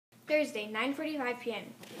Thursday, 9:45 p.m.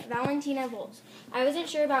 Valentina Volz. I wasn't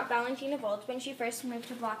sure about Valentina Volz when she first moved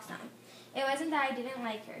to Blox. It wasn't that I didn't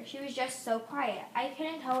like her. She was just so quiet. I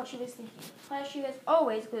couldn't tell what she was thinking. Plus, she was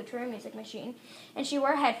always glued to her music machine, and she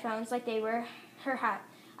wore headphones like they were her hat.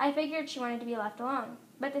 I figured she wanted to be left alone.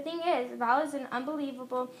 But the thing is, Val is an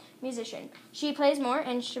unbelievable musician. She plays more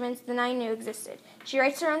instruments than I knew existed. She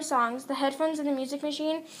writes her own songs. The headphones and the music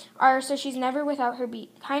machine are so she's never without her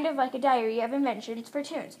beat, kind of like a diary of inventions for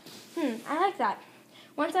tunes. I like that.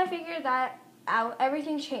 Once I figured that out,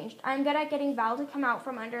 everything changed. I'm good at getting Val to come out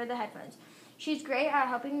from under the headphones. She's great at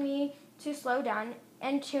helping me to slow down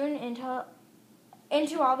and tune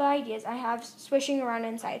into all the ideas I have swishing around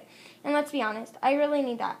inside. And let's be honest, I really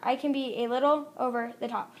need that. I can be a little over the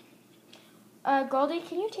top. Goldie,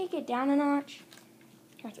 can you take it down a notch?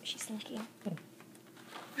 That's what she's thinking.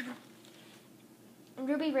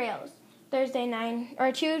 Ruby Rails, Thursday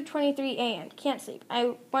 2:23 a.m. Can't sleep.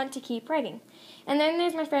 I want to keep writing. And then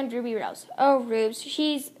there's my friend Ruby Rails. Oh, Rubes,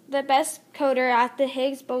 she's the best coder at the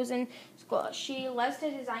Higgs Boson School. She loves to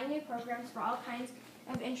design new programs for all kinds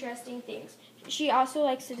of interesting things. She also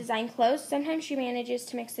likes to design clothes. Sometimes she manages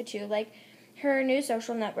to mix the two, like her new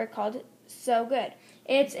social network called So Good.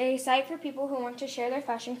 It's a site for people who want to share their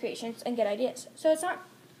fashion creations and get ideas. So it's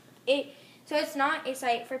not a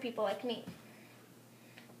site for people like me.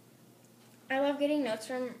 I love getting notes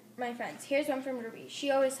from my friends. Here's one from Ruby.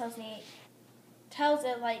 She always tells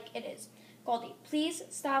it like it is. Goldie, please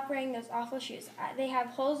stop wearing those awful shoes. They have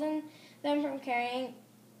holes in them from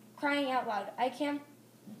crying out loud. I can't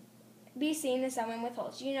be seen as someone with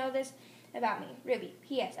holes. You know this about me. Ruby,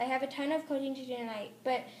 P.S. I have a ton of coding to do tonight,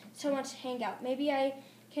 but so much to hang out. Maybe I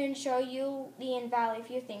can show you, Lee, and Val a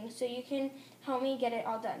few things so you can help me get it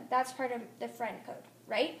all done. That's part of the friend code,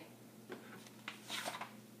 right?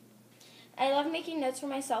 I love making notes for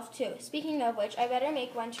myself, too. Speaking of which, I better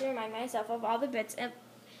make one to remind myself of all the bits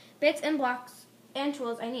and blocks and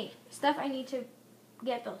tools I need. Stuff I need to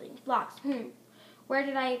get building. Blocks. Where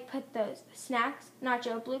did I put those? Snacks,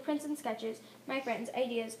 nacho, blueprints and sketches, my friends,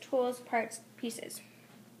 ideas, tools, parts, pieces.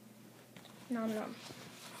 Nom nom.